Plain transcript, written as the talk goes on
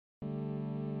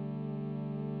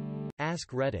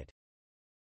Ask Reddit.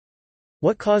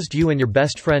 What caused you and your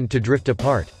best friend to drift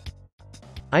apart?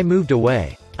 I moved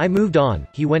away. I moved on,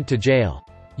 he went to jail.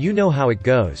 You know how it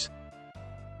goes.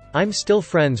 I'm still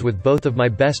friends with both of my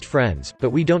best friends, but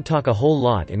we don't talk a whole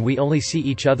lot and we only see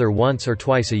each other once or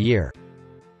twice a year.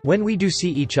 When we do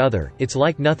see each other, it's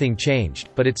like nothing changed,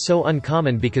 but it's so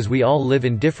uncommon because we all live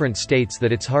in different states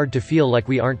that it's hard to feel like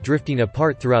we aren't drifting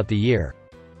apart throughout the year.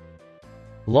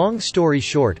 Long story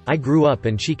short, I grew up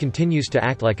and she continues to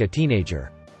act like a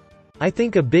teenager. I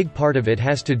think a big part of it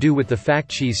has to do with the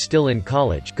fact she's still in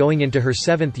college, going into her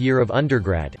 7th year of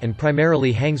undergrad, and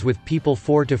primarily hangs with people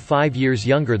 4 to 5 years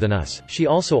younger than us. She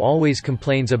also always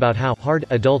complains about how hard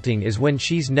adulting is when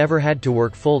she's never had to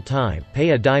work full-time, pay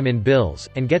a dime in bills,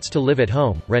 and gets to live at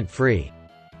home, rent-free.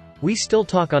 We still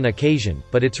talk on occasion,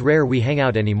 but it's rare we hang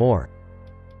out anymore.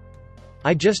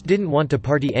 I just didn't want to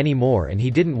party anymore and he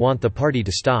didn't want the party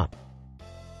to stop.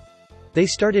 They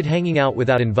started hanging out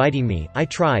without inviting me. I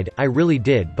tried, I really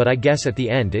did, but I guess at the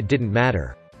end it didn't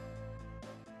matter.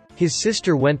 His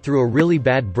sister went through a really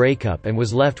bad breakup and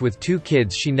was left with 2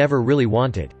 kids she never really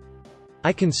wanted.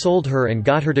 I consoled her and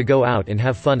got her to go out and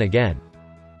have fun again.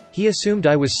 He assumed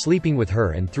I was sleeping with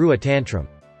her and threw a tantrum.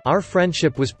 Our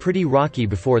friendship was pretty rocky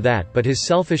before that, but his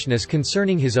selfishness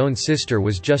concerning his own sister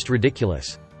was just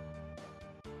ridiculous.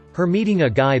 Her meeting a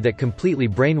guy that completely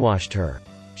brainwashed her.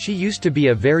 She used to be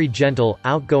a very gentle,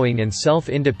 outgoing and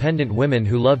self-independent woman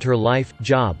who loved her life,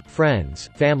 job, friends,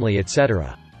 family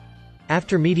etc.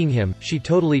 After meeting him, she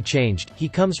totally changed. He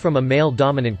comes from a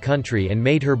male-dominant country and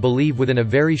made her believe within a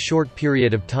very short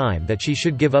period of time that she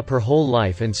should give up her whole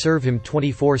life and serve him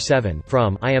 24/7,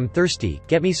 from "I am thirsty,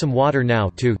 get me some water now"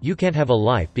 to "you can't have a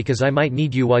life because I might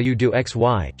need you while you do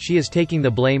XY. She is taking the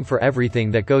blame for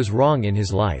everything that goes wrong in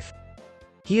his life.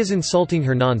 He is insulting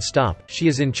her non-stop. She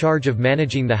is in charge of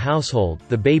managing the household,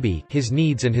 the baby, his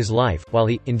needs and his life, while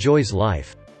he enjoys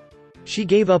life. She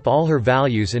gave up all her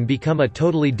values and become a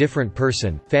totally different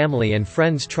person. Family and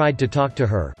friends tried to talk to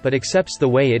her, but accepts the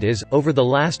way it is. Over the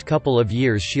last couple of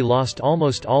years she lost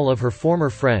almost all of her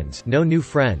former friends, no new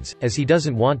friends, as he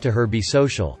doesn't want to her be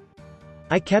social.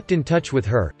 I kept in touch with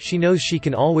her. She knows she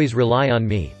can always rely on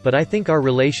me, but I think our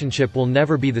relationship will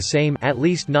never be the same, at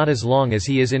least not as long as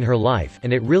he is in her life,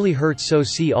 and it really hurts. So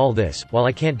see all this, while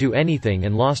I can't do anything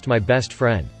and lost my best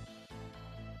friend.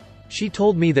 She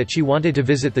told me that she wanted to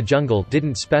visit the jungle,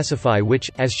 didn't specify which,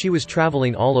 as she was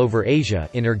traveling all over Asia,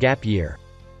 in her gap year.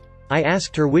 I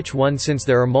asked her which one since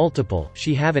there are multiple.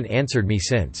 She haven't answered me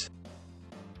since.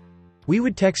 We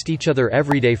would text each other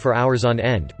every day for hours on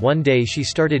end. One day she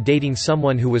started dating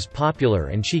someone who was popular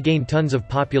and she gained tons of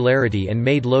popularity and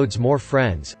made loads more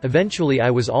friends. Eventually I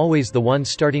was always the one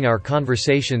starting our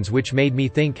conversations, which made me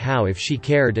think how if she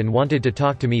cared and wanted to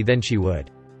talk to me then she would.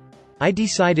 I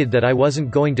decided that I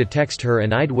wasn't going to text her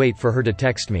and I'd wait for her to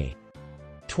text me.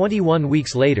 21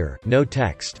 weeks later, no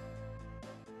text.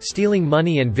 Stealing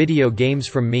money and video games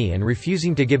from me and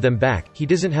refusing to give them back. He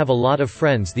doesn't have a lot of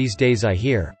friends these days, I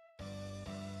hear.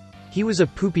 He was a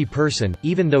poopy person,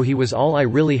 even though he was all I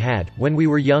really had. When we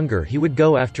were younger he would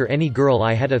go after any girl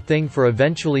I had a thing for,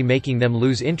 eventually making them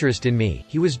lose interest in me.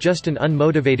 He was just an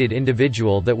unmotivated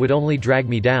individual that would only drag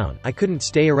me down. I couldn't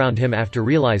stay around him after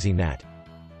realizing that.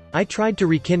 I tried to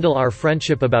rekindle our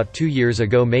friendship about 2 years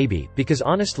ago maybe, because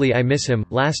honestly I miss him.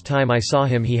 Last time I saw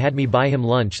him he had me buy him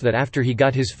lunch that after he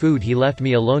got his food he left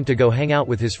me alone to go hang out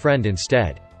with his friend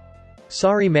instead.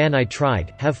 Sorry man, I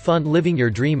tried. Have fun living your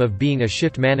dream of being a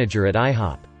shift manager at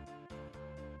IHOP.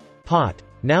 Pot.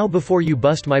 Now before you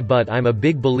bust my butt, I'm a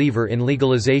big believer in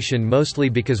legalization, mostly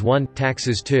because 1,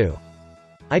 taxes, 2.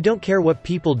 I don't care what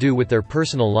people do with their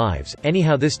personal lives.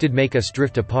 Anyhow, this did make us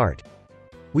drift apart.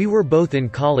 We were both in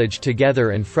college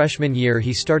together and freshman year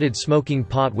he started smoking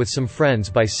pot with some friends.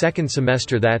 By second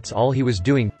semester that's all he was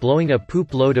doing, blowing a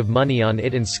poop load of money on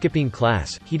it and skipping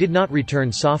class. He did not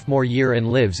return sophomore year and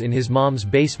lives in his mom's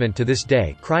basement to this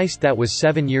day. Christ, that was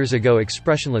 7 years ago.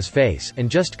 Expressionless face, and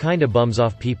just kinda bums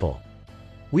off people.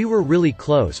 We were really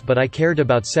close, but I cared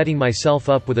about setting myself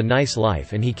up with a nice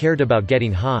life and he cared about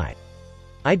getting high.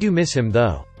 I do miss him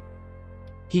though.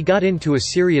 He got into a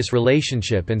serious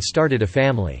relationship and started a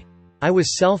family. I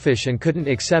was selfish and couldn't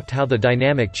accept how the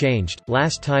dynamic changed.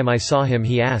 Last time I saw him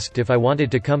he asked if I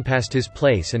wanted to come past his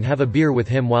place and have a beer with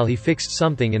him while he fixed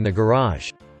something in the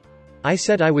garage. I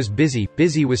said I was busy.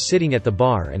 Busy was sitting at the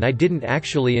bar and I didn't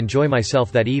actually enjoy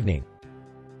myself that evening.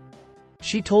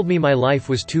 She told me my life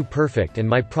was too perfect and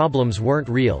my problems weren't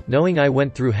real, knowing I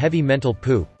went through heavy mental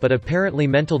poop, but apparently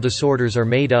mental disorders are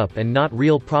made up and not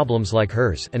real problems like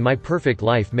hers, and my perfect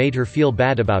life made her feel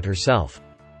bad about herself.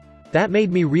 That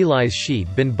made me realize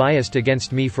she'd been biased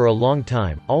against me for a long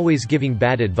time, always giving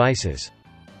bad advices.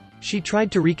 She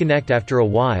tried to reconnect after a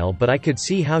while, but I could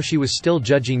see how she was still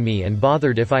judging me and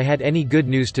bothered if I had any good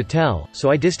news to tell, so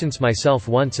I distanced myself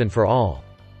once and for all.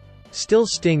 Still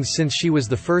stings since she was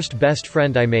the first best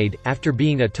friend I made, after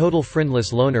being a total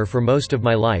friendless loner for most of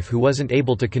my life who wasn't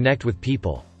able to connect with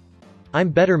people. I'm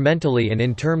better mentally and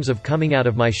in terms of coming out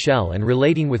of my shell and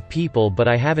relating with people, but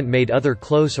I haven't made other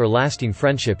close or lasting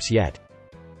friendships yet.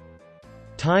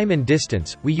 Time and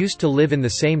distance. We used to live in the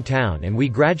same town and we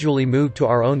gradually moved to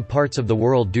our own parts of the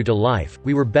world due to life.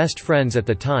 We were best friends at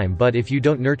the time, but if you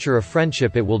don't nurture a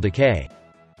friendship it will decay.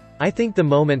 I think the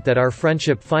moment that our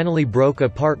friendship finally broke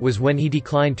apart was when he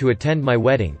declined to attend my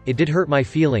wedding. It did hurt my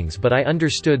feelings, but I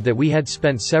understood that we had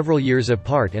spent several years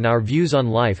apart and our views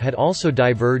on life had also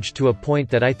diverged to a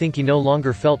point that I think he no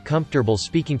longer felt comfortable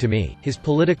speaking to me. His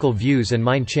political views and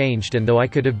mine changed, and though I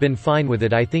could have been fine with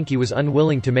it, I think he was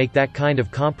unwilling to make that kind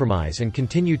of compromise and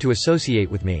continue to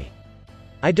associate with me.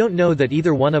 I don't know that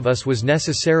either one of us was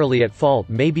necessarily at fault.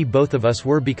 Maybe both of us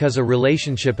were, because a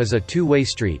relationship is a two-way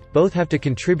street. Both have to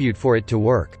contribute for it to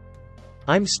work.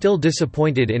 I'm still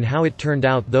disappointed in how it turned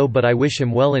out though, but I wish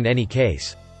him well in any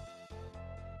case.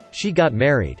 She got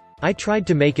married. I tried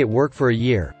to make it work for a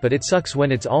year, but it sucks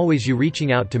when it's always you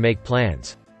reaching out to make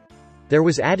plans. There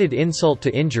was added insult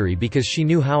to injury because she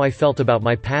knew how I felt about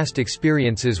my past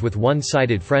experiences with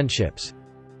one-sided friendships.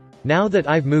 Now that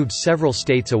I've moved several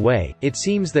states away, it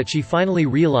seems that she finally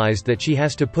realized that she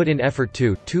has to put in effort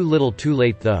too. Too little too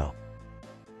late though.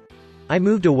 I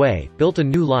moved away, built a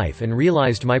new life and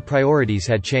realized my priorities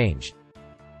had changed.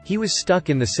 He was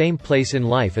stuck in the same place in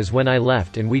life as when I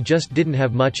left and we just didn't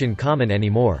have much in common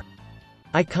anymore.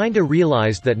 I kinda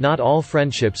realized that not all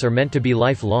friendships are meant to be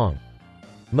lifelong.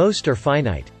 Most are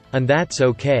finite. And that's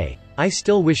okay. I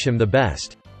still wish him the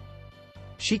best.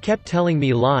 She kept telling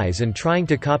me lies and trying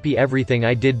to copy everything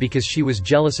I did because she was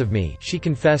jealous of me. She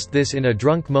confessed this in a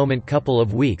drunk moment couple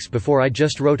of weeks before I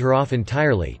just wrote her off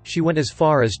entirely. She went as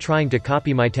far as trying to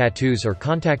copy my tattoos or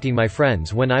contacting my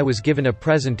friends when I was given a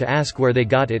present to ask where they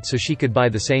got it so she could buy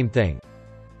the same thing.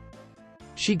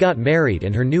 She got married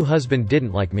and her new husband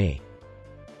didn't like me.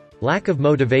 Lack of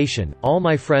motivation. All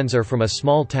my friends are from a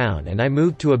small town and I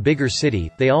moved to a bigger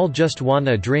city. They all just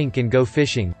wanna drink and go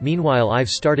fishing. Meanwhile,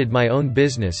 I've started my own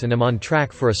business and am on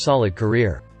track for a solid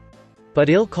career.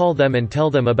 But I'll call them and tell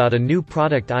them about a new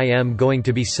product I am going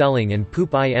to be selling and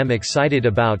poop I am excited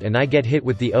about, and I get hit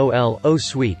with the oh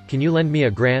sweet, can you lend me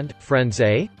 $1,000, friends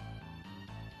eh?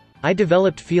 I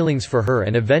developed feelings for her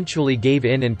and eventually gave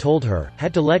in and told her,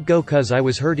 had to let go cause I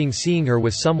was hurting seeing her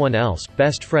with someone else.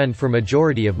 Best friend for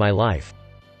majority of my life.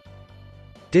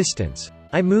 Distance.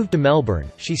 I moved to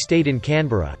Melbourne, she stayed in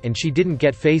Canberra, and she didn't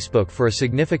get Facebook for a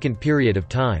significant period of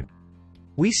time.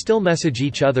 We still message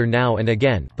each other now and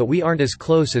again, but we aren't as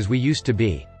close as we used to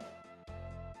be.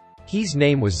 His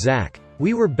name was Zach.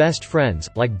 We were best friends,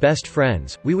 like best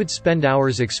friends. We would spend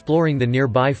hours exploring the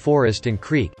nearby forest and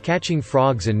creek, catching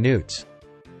frogs and newts.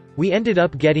 We ended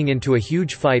up getting into a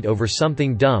huge fight over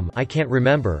something dumb, I can't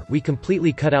remember. We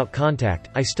completely cut out contact.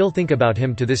 I still think about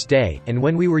him to this day, and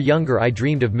when we were younger I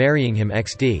dreamed of marrying him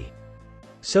XD.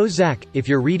 So Zach, if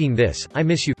you're reading this, I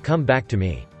miss you, come back to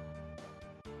me.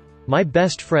 My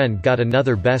best friend got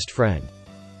another best friend.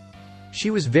 She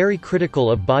was very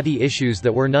critical of body issues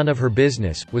that were none of her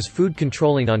business, was food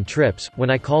controlling on trips. When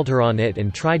I called her on it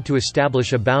and tried to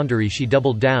establish a boundary, she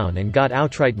doubled down and got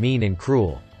outright mean and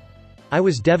cruel. I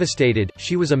was devastated.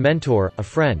 She was a mentor, a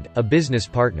friend, a business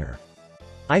partner.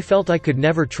 I felt I could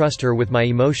never trust her with my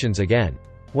emotions again.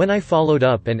 When I followed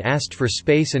up and asked for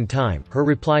space and time, her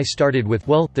reply started with,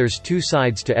 well, there's two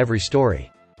sides to every story.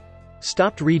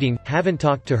 Stopped reading, haven't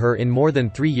talked to her in more than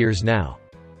 3 years now.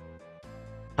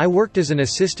 I worked as an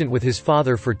assistant with his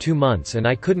father for 2 months and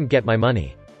I couldn't get my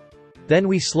money. Then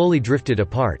we slowly drifted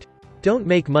apart. Don't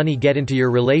make money get into your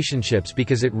relationships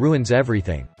because it ruins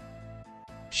everything.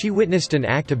 She witnessed an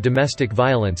act of domestic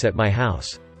violence at my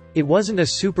house. It wasn't a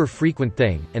super frequent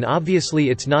thing, and obviously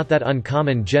it's not that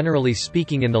uncommon generally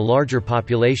speaking in the larger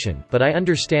population, but I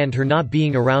understand her not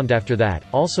being around after that.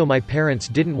 Also, my parents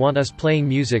didn't want us playing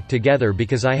music together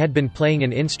because I had been playing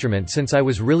an instrument since I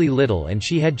was really little and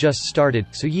she had just started,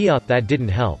 so yeah, that didn't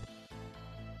help.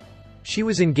 She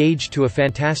was engaged to a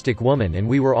fantastic woman and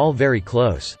we were all very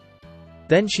close.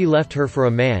 Then she left her for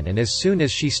a man, and as soon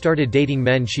as she started dating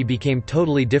men she became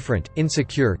totally different,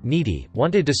 insecure, needy,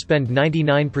 wanted to spend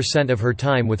 99% of her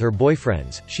time with her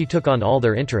boyfriends. She took on all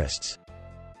their interests.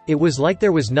 It was like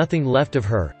there was nothing left of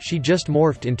her. She just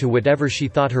morphed into whatever she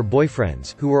thought her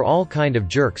boyfriends, who were all kind of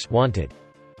jerks, wanted.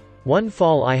 One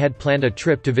fall I had planned a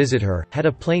trip to visit her, had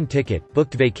a plane ticket,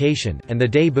 booked vacation, and the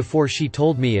day before she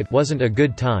told me it wasn't a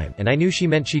good time and I knew she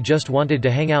meant she just wanted to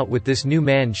hang out with this new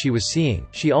man she was seeing.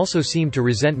 She also seemed to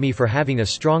resent me for having a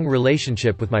strong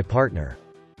relationship with my partner.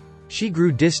 She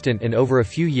grew distant and over a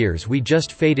few years we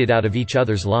just faded out of each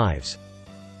other's lives.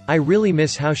 I really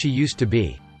miss how she used to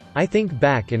be. I think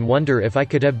back and wonder if I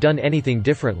could have done anything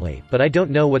differently, but I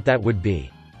don't know what that would be.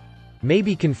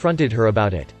 Maybe confronted her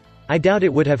about it. I doubt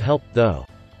it would have helped, though.